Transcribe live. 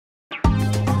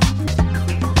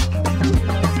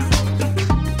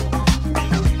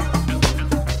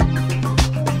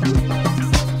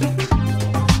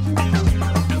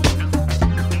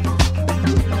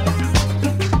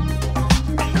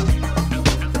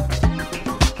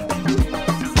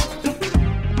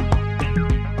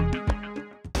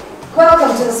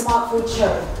Smart Food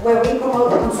Show, where we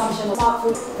promote the consumption of smart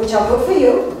foods which are good for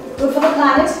you, good for the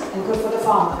planet, and good for the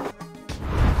farmer.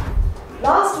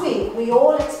 Last week, we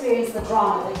all experienced the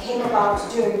drama that came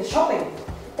about during the shopping.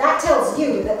 That tells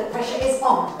you that the pressure is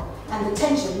on and the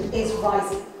tension is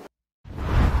rising.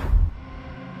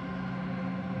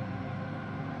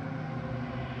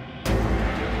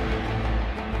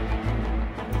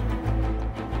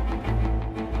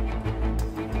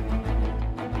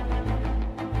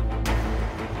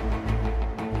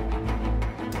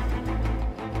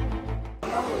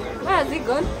 Where has it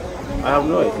gone? I have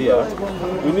no idea.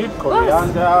 We need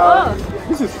coriander. Oh.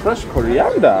 This is fresh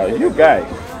coriander, you guys.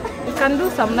 You can do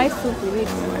some nice soup with it.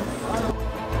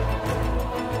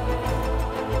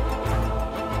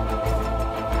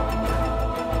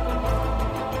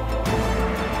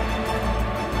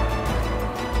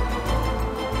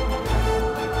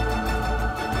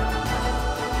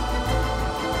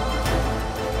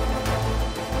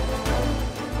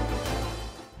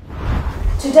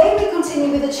 Today we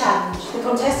continue with the challenge. The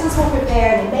contestants will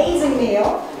prepare an amazing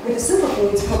meal with the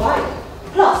superfoods provided,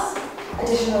 plus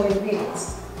additional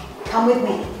ingredients. Come with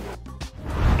me.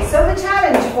 So the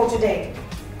challenge for today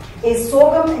is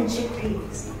sorghum and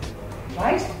chickpeas,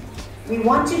 right? We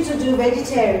want you to do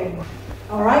vegetarian,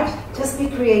 all right? Just be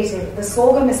creative. The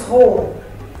sorghum is whole,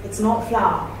 it's not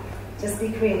flour. Just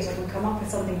be creative and come up with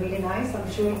something really nice.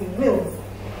 I'm sure you will.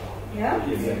 Yeah?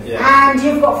 And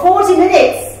you've got 40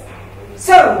 minutes.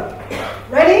 So,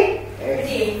 ready?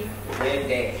 Ready.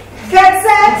 Get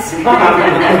set!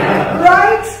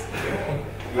 Right?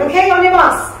 Okay, on your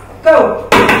marks. Go!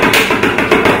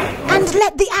 And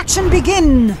let the action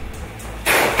begin!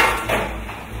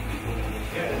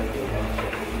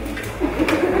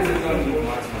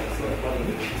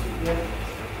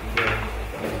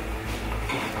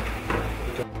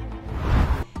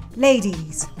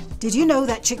 Ladies, did you know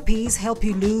that chickpeas help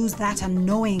you lose that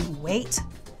annoying weight?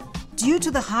 Due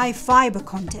to the high fiber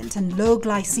content and low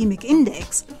glycemic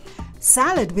index,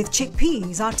 salad with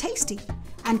chickpeas are tasty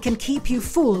and can keep you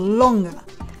full longer,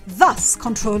 thus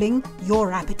controlling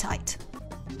your appetite.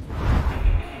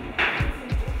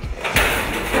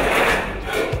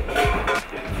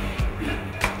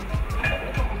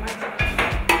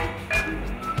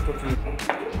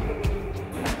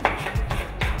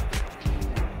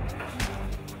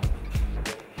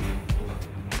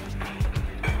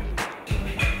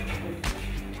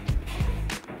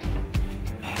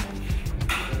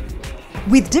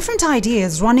 With different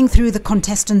ideas running through the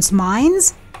contestants'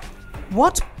 minds,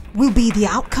 what will be the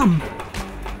outcome?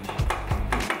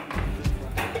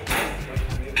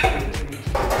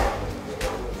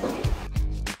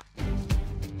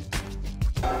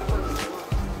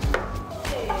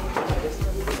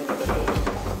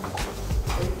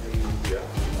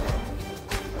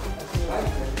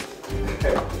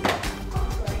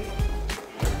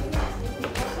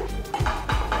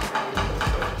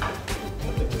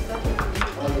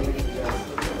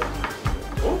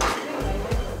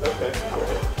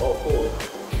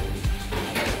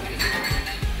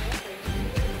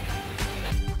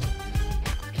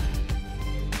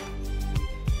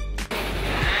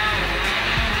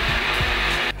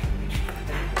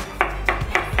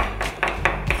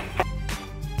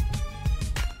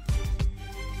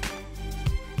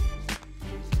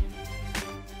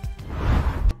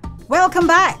 Welcome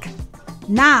back!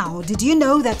 Now, did you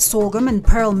know that sorghum and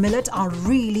pearl millet are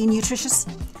really nutritious?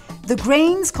 The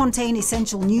grains contain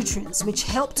essential nutrients which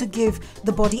help to give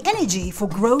the body energy for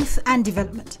growth and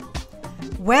development.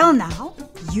 Well now,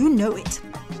 you know it.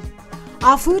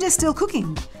 Our food is still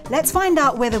cooking. Let's find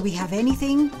out whether we have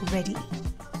anything ready.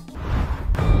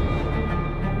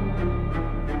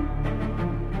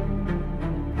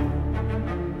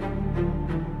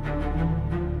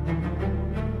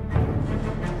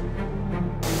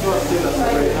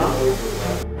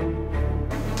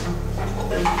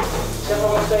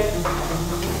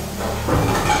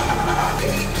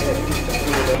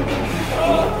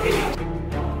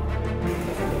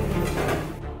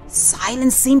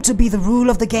 Silence seemed to be the rule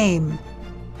of the game.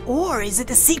 Or is it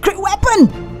a secret weapon?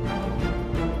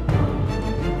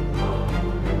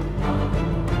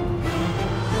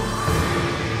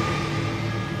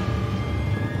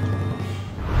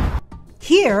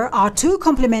 Here are two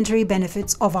complementary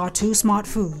benefits of our Too Smart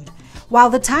food. While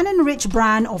the tannin-rich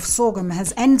bran of sorghum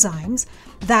has enzymes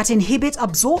that inhibit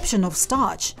absorption of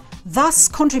starch, thus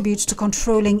contributes to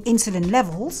controlling insulin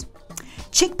levels,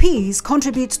 chickpeas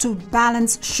contributes to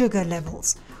balance sugar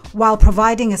levels while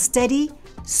providing a steady,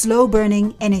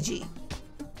 slow-burning energy.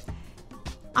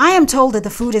 I am told that the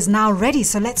food is now ready,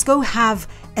 so let's go have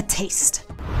a taste.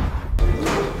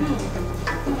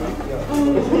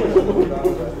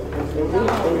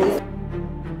 Yeah.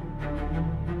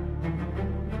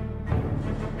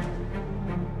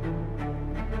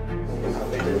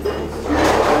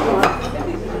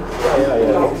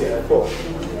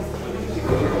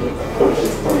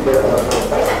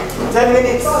 10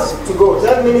 minutes to go.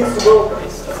 10 minutes to go.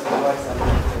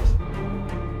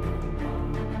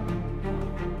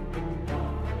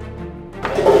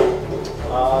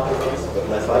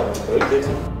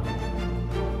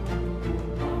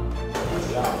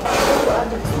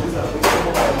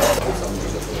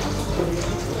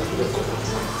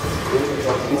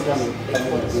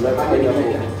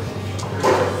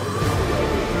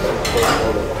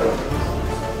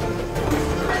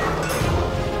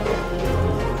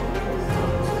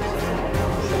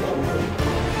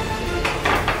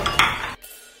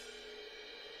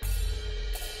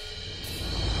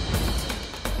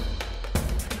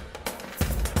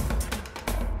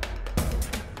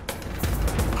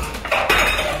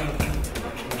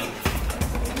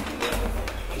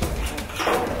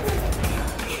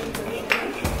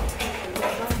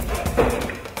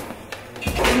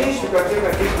 You can take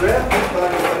a deep breath,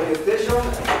 back to your station.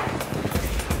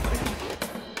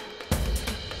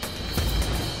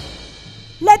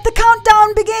 Let the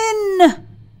countdown begin!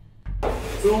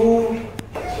 2,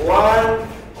 1,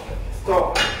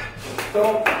 stop.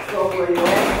 Stop where you are.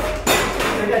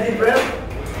 Take a deep breath.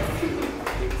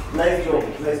 Nice job,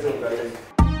 guys.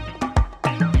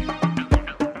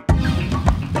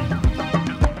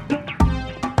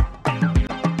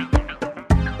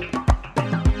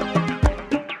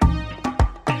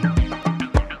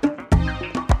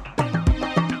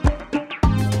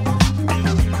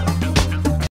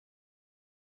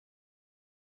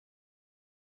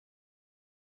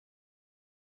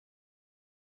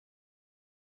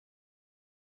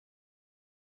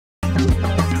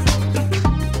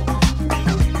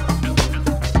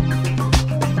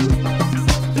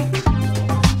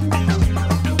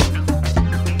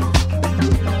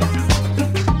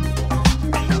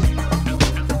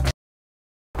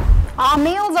 Our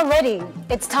meals are ready.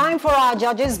 It's time for our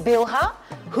judges, Bilha,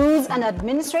 who's an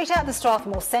administrator at the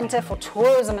Strathmore Centre for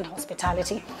Tourism and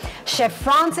Hospitality, Chef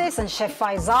Francis and Chef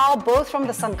Faisal, both from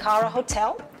the Sankara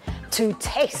Hotel, to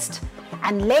taste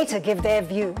and later give their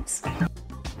views.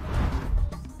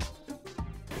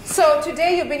 So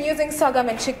today you've been using sorghum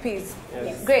and chickpeas.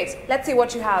 Yes. Great. Let's see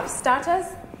what you have. Starters?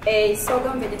 A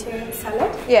sorghum vegetarian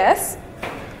salad. Yes.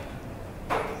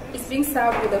 It's being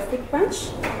served with a fruit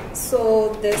punch.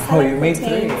 So the salad you made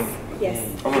contains, three? yes.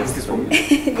 Oh, is this one?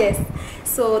 Yes.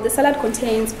 So the salad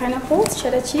contains pineapples,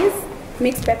 cheddar cheese,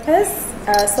 mixed peppers,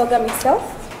 sorghum itself.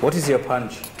 What is your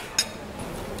punch?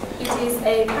 It is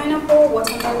a pineapple,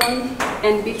 watermelon,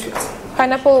 and beetroot.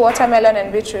 Pineapple, watermelon,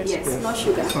 and beetroot. Yes, no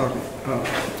sugar.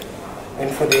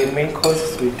 And for the main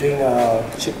course, we're doing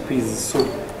chickpeas soup.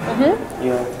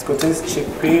 Yeah, it contains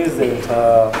chickpeas and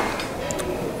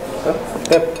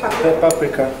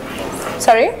paprika.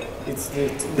 Sorry? It's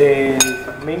the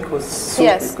main course soup.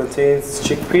 Yes. It contains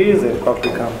chickpeas and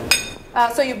paprika.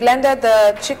 So you blended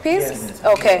the chickpeas? Yes.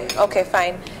 Okay,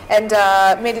 fine. And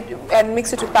made it and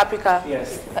mixed it with paprika.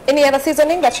 Yes. Any other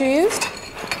seasoning that you used?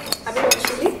 A bit of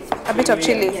chili. A bit of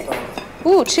chili.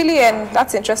 Ooh, chili, and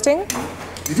that's interesting.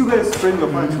 Did you guys strain your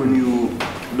punch when you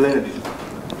blended it?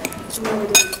 No, we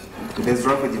didn't. There's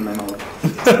rabbit in my mouth.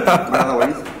 But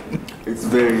otherwise, it's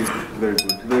very, very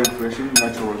good. Very refreshing,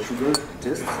 natural sugar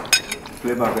taste.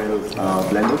 Flavor well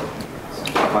blended.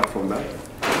 Apart from that,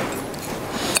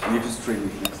 you need to strain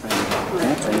it next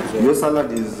time. Your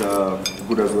salad is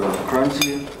good as well.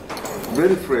 Crunchy,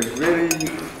 very fresh, very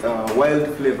wild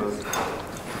flavors.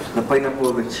 The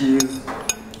pineapple, the cheese,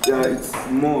 it's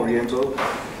more oriental.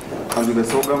 And with the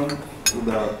sorghum, with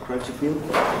the crunchy feel,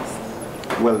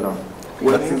 well done.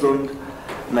 Well seasoned,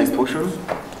 nice portion.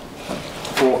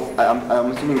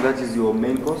 I'm assuming that is your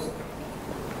main course?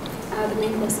 The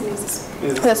main course is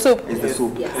The soup. Is the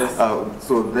soup? Yes.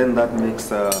 So then that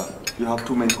makes, you have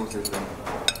two main courses then.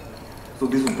 So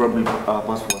this will probably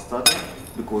pass for a starter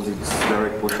because it's the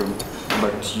right portion.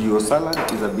 But your salad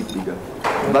is a bit bigger.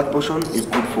 That portion is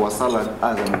good for a salad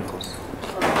as a main course.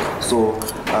 So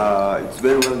it's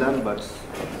very well done, but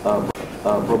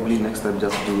probably next time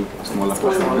just do a smaller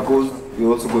portion because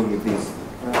you're also going with this.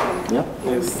 Yeah?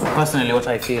 Yes. Personally, what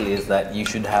I feel is that you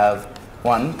should have,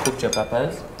 one, cooked your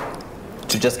peppers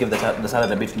to just give the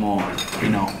salad a bit more,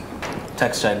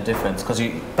 texture and difference. Because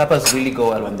peppers really go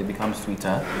well when they become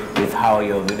sweeter with how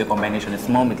the combination is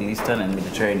more Middle Eastern and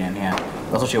Mediterranean here.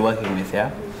 That's what you're working with,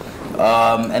 yeah?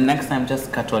 And next time,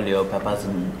 just cut all your peppers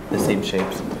in the same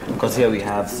shapes. Because here we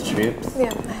have strips,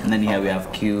 and then here we have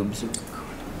cubes.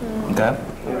 Okay?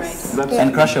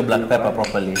 And crush your black pepper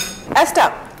properly.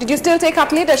 Esther, did you still take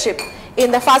up leadership? In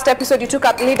the first episode, you took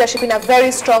up leadership in a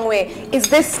very strong way. Is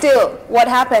this still what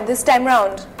happened this time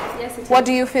round? Yes, it is. What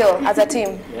do you feel as a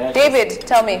team? Yeah, David,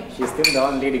 tell me. She's still the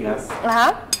one leading us.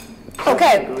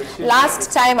 Okay,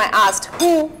 last time I asked,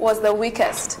 who was the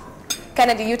weakest?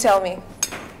 Kennedy, you tell me.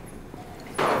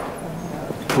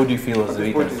 Who do you feel was the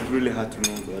It's weakest? really hard to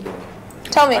know the other.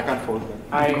 Tell me. I can't fault them.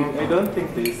 I don't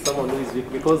think there is someone who is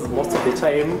weak because most of the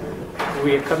time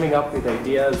we are coming up with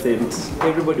ideas and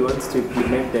everybody wants to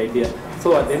implement the idea.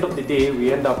 So at the end of the day,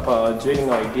 we end up joining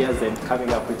our ideas and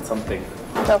coming up with something.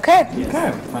 Okay.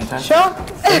 Okay, fantastic. Sure.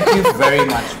 Thank you very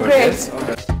much for Great. this.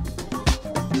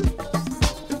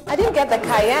 I didn't get the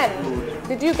cayenne.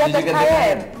 Did you get the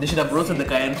cayenne? They should have roasted the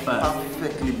cayenne first.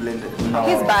 Perfectly blended.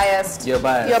 He's biased. You're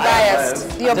biased. You're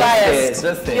biased. You're biased.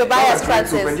 Just say it. You're biased, So when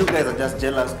Francis. you guys are just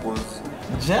jealous, because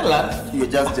Jealous? you're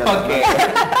just jealous. Okay.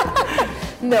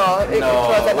 No, it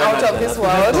was an we're out not of this jealous. That's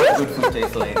world. what good food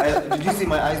tastes like. Did you see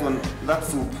my eyes on that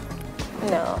soup?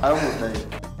 No. I almost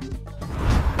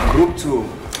died. Group 2,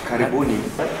 Karibuni.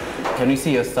 Can we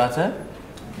see your starter?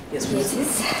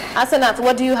 Asenath,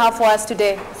 what do you have for us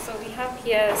today? So we have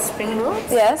here spring rolls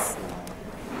Yes.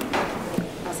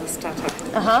 as a starter.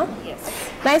 Yes.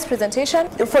 Nice presentation.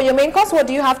 For your main course, what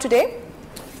do you have today?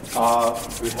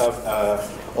 We have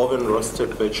oven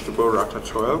roasted vegetable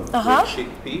ratatouille with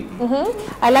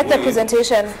chickpea. I like the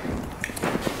presentation.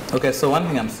 Okay, so one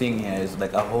thing I'm seeing here is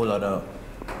like a whole lot of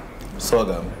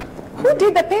sorghum. Who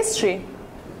did the pastry?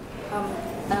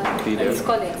 It's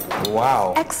calling.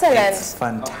 Wow. Excellent. It's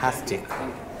fantastic.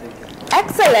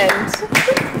 Excellent.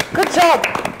 Good job.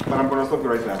 But I'm going to stop you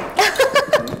right now.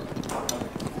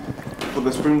 For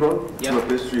the spring roll, the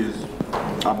pastry is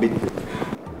a bit thick.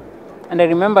 And I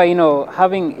remember,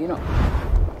 having,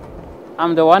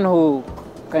 I'm the one who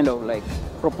kind of like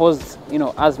proposed,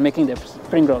 us making the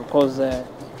spring roll because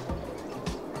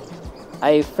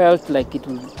I felt like it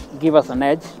would give us an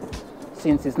edge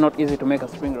since it's not easy to make a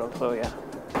spring roll. So yeah.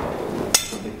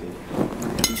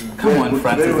 Come on,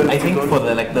 Francis. I think for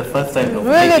the first time of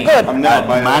Really making good. a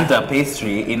manta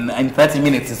pastry in 30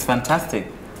 minutes is fantastic.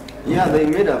 Yeah, they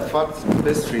made a fat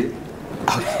pastry.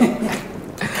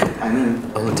 I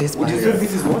mean, taste would you say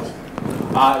this is what?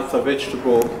 It's a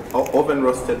vegetable, oven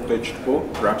roasted vegetable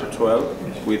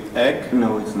ratatouille with egg.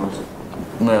 No, it's not.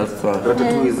 No, it's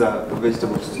Ratatouille is a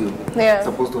vegetable stew. Yeah. It's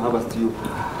supposed to have a stew.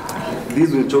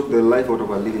 This will choke the life out of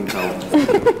a living cow.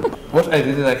 What I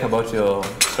really like about your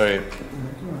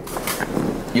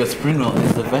spring roll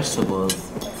is the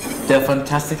vegetables. They're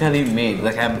fantastically made.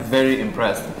 Like, I'm very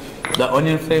impressed. The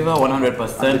onion flavor,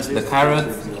 100%. The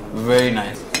carrots, very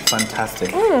nice.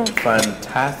 Fantastic.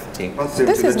 Fantastic.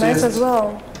 This is nice as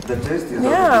well. The taste is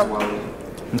Yeah. as well.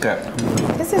 Okay.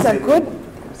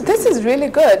 This is really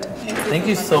good. Thank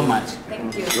you so much.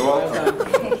 You're welcome.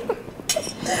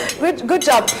 Good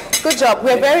job. Good job.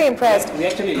 We're very impressed. We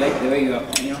actually like the way you are,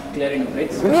 clearing your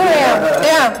plates.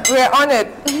 Yeah, we're on it.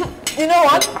 You know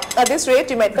what? At this rate,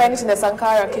 you might find it in the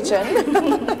Sankara kitchen.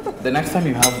 The next time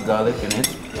you have garlic in it,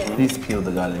 please peel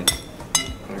the garlic.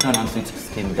 Not unsweet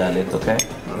skinned garlic, okay?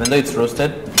 Even though it's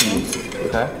roasted, peel,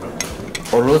 okay?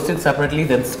 Or roast it separately,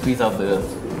 then squeeze out the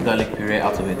garlic puree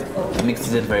out of it. It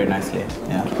mixes it very nicely.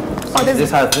 Yeah. Oh,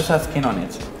 This has skin on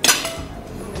it.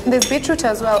 There's beetroot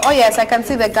as well. Oh yes, I can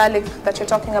see the garlic that you're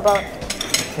talking about.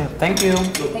 Okay, thank you.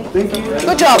 Thank you.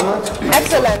 Good job.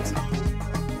 Excellent.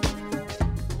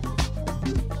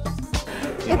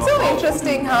 It's so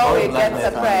interesting how we get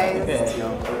surprised.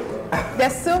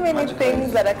 There's so many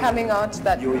things that are coming out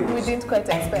that we didn't quite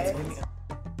expect.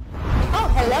 Oh,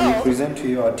 We hello. present to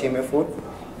you our team effort.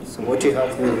 So what you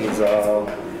have here is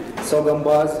sorghum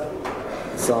bars,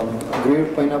 some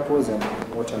grilled pineapples and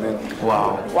watermelon.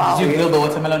 Wow. Did you grill the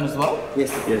watermelon as well?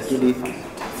 Yes, yes. You did.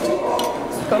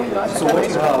 So what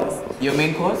you have, Your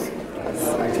main course?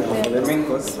 for the main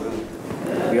course,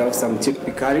 we have some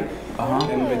chickpea curry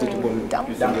and vegetable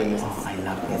dumplings. Oh, I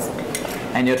love this.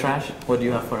 And your trash? What do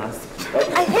you have for us?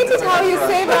 I hate it how you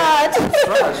say that.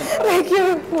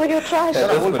 Like you're trash.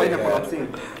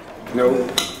 No.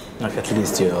 Like at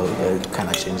least you're kind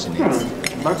of changing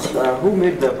it. But who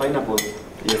made the pineapple?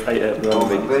 Yes, I am.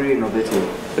 Very innovative.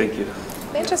 Thank you.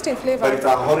 Interesting But flavor. it's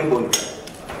a horrible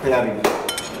pairing.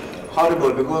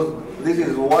 Horrible because this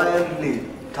is wildly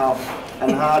tough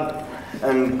and hard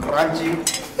and crunchy.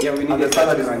 Yeah, we need And the a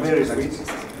salad is crunchy. very sweet.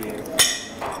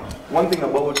 One thing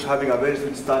about having a very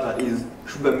sweet starter is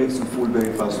sugar makes you full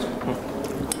very fast.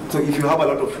 So if you have a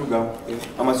lot of sugar,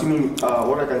 I'm assuming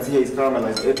what I can see here is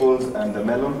caramelized apples and the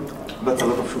melon. That's a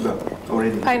lot of sugar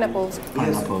already. Pineapples.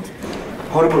 Yes.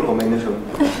 Horrible combination.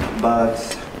 But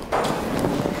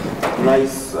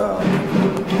nice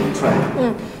try.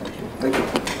 Thank you.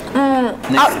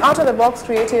 Out of the box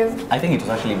creative. I think it was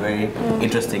actually very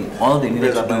interesting. All they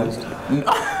needed to do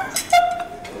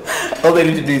all they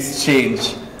need to do is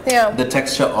change the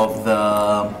texture of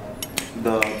the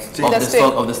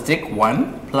stick,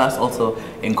 one, plus also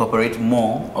incorporate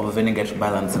more of a vinegar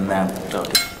balance in there.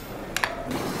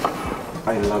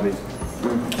 I love it.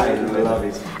 I love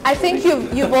it. I think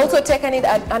you've also taken it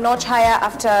a notch higher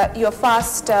after your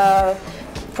first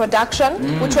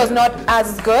production, which was not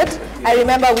as good. I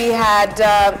remember we had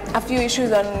a few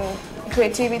issues on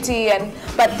creativity,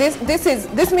 but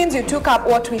this means you took up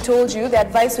what we told you, the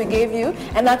advice we gave you,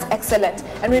 and that's excellent.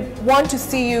 And we want to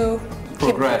see you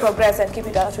progress and keep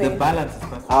it that way. The balance.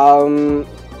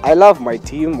 I love my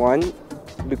team, one,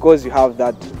 because you have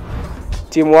that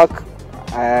teamwork.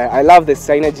 I love the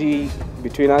synergy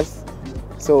between us,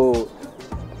 so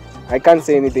I can't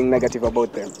say anything negative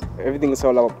about them. Everything is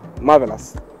all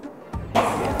marvelous.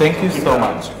 Thank you so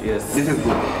much. Yes, this is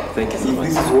good. Thank you so much.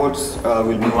 This is what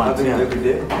we'll be having every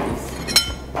day.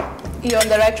 You're on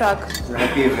the right track.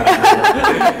 Thank you.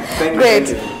 Great. Thank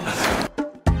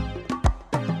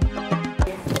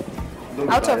you.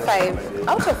 Out of 5.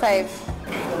 Out of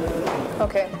 5.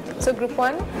 Okay. So group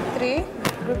 1, 3.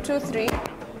 Group 2, 3.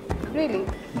 Really?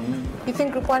 You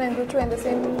think group 1 and group 2 are in the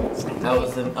same? I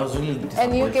was really disappointed.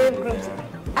 And you gave groups.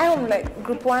 I am like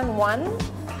group 1, 1.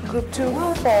 Group 2,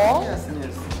 4.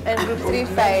 And group 3,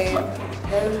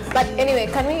 5. But anyway,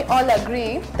 can we all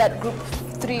agree that group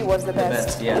 3 was the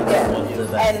best? Yeah. Was the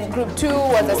best. And group 2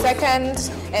 was the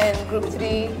second, and group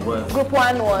 3, group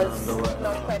 1 was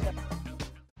not quite the best.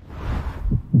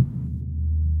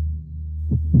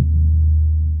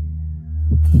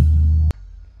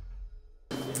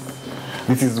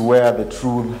 This is where the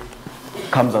truth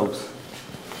comes out.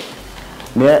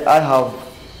 May I have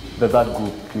the third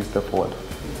group please step forward?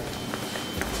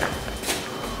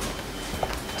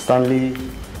 Stanley,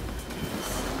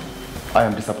 I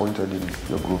am disappointed in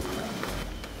your group.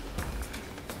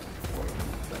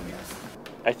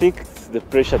 I think it's the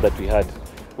pressure that we had.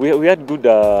 We had good,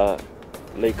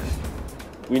 like,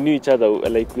 we knew each other,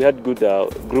 like we had good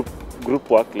group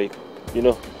work, like, you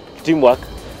know, teamwork,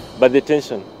 but the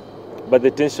tension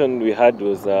we had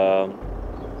was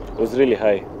really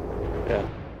high. Yeah.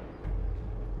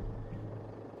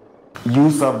 You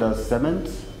served as cement.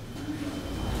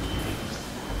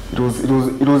 It was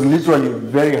literally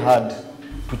very hard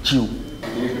to chew.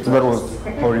 So that was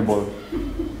horrible.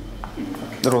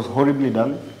 That was horribly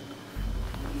done.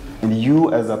 And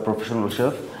you, as a professional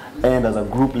chef and as a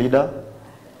group leader,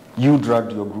 you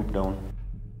dragged your group down.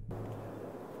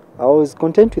 I was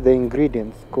content with the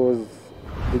ingredients because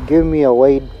they gave me a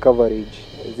wide coverage.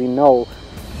 As in now,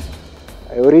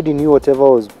 I already knew whatever I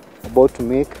was about to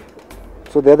make.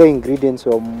 So the other ingredients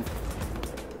were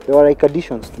like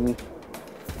additions to me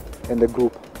and the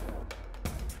group.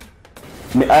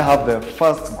 May I have the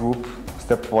first group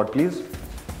step forward, please?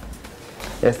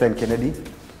 Esther and Kennedy.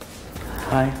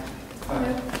 Hi.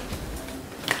 Hi.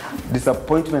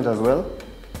 Disappointment as well,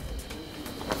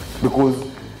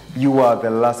 because you are the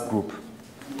last group.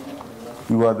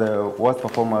 You are the worst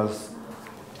performers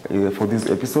for this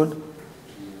episode,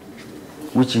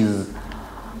 which is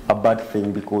a bad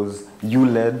thing because you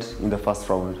led in the first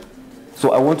round.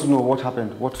 So I want to know what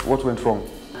happened, what went wrong.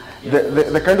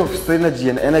 The kind of synergy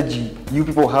and energy you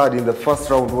people had in the first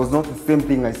round was not the same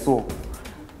thing I saw.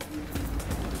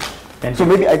 So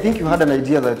maybe I think you had an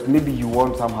idea that maybe you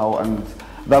won somehow and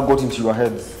that got into your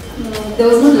heads. No, there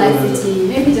was no liability.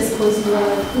 Maybe just because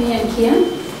me and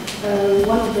Kian,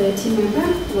 one of the team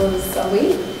members was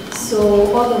away,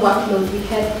 so all the workload, we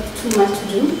had too much to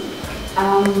do.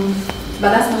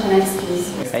 But that's not an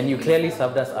excuse. And you clearly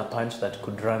served us a punch that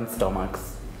could run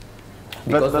stomachs.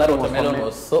 Because that watermelon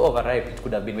was so overripe, it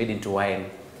could have been made into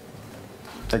wine.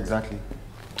 Exactly.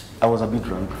 I was a bit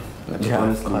drunk. Yeah,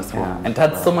 of course, yeah. And it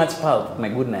had so much pulp, my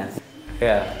goodness.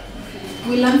 Yeah.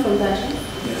 We learned from that.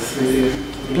 Yes,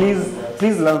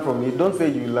 please learn from me. Don't say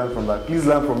you learn from that. Please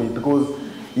learn from me, because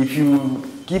if you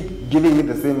keep giving me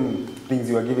the same things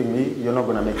you are giving me, you're not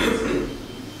going to make it.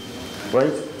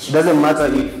 Right? It doesn't matter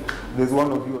if there's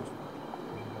one of you.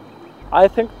 I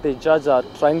think the judges are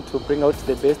trying to bring out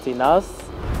the best in us,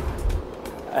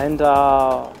 and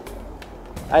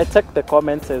I take the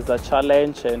comments as a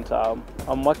challenge, and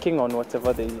I'm working on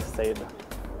whatever they said.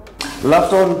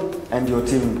 Lafton and your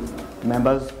team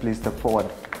members, please step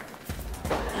forward.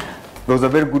 There was a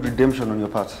very good redemption on your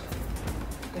part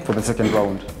for the second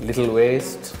round. Little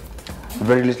waste.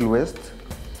 Very little waste.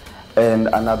 And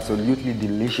an absolutely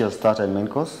delicious starter and main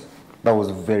course. That was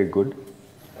very good.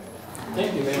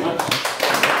 Thank you very much.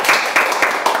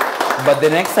 But the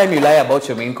next time you lie about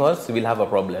your main course, we'll have a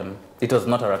problem. It was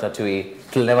not a ratatouille.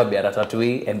 It will never be a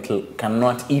ratatouille, and it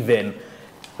cannot even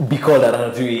be called a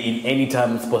ratatouille in any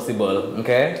terms possible.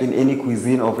 Okay? In any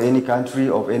cuisine of any country,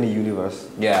 of any universe.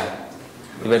 Yeah.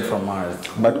 Even from Mars.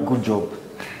 But good job,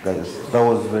 guys. That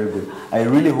was very good. I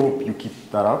really hope you keep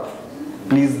that up.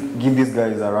 Please give these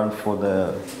guys a round for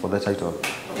the title.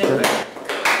 Okay.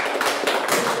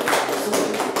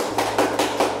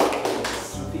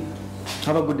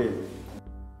 Have a good day.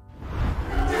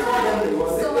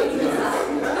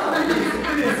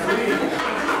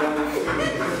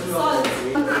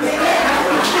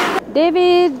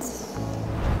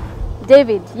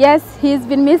 David, yes, he's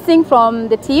been missing from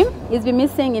the team. He's been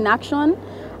missing in action.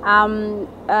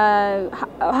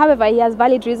 However, he has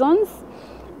valid reasons.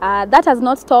 That has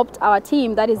not stopped our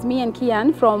team, that is me and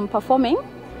Kian, from performing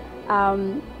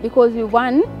because we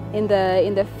won in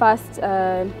the first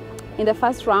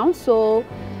round. So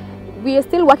we are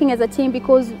still working as a team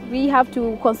because we have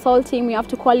to consult him, we have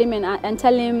to call him and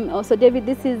tell him, oh, so David,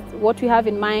 this is what we have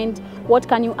in mind, what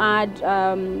can you add,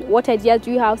 what ideas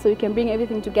do you have, so we can bring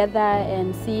everything together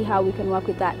and see how we can work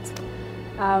with that.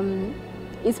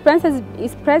 His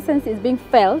presence is being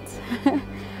felt.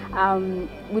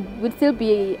 Would still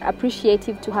be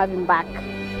appreciative to have him back.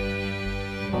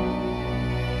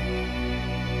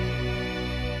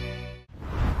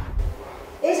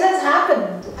 It has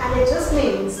happened, and it just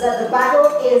means that the battle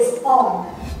is on.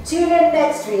 Tune in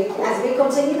next week as we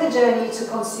continue the journey to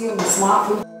consume smart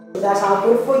food that are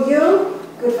good for you,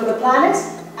 good for the planet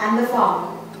and the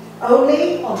farmer.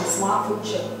 Only on the Smart Food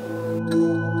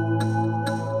Show.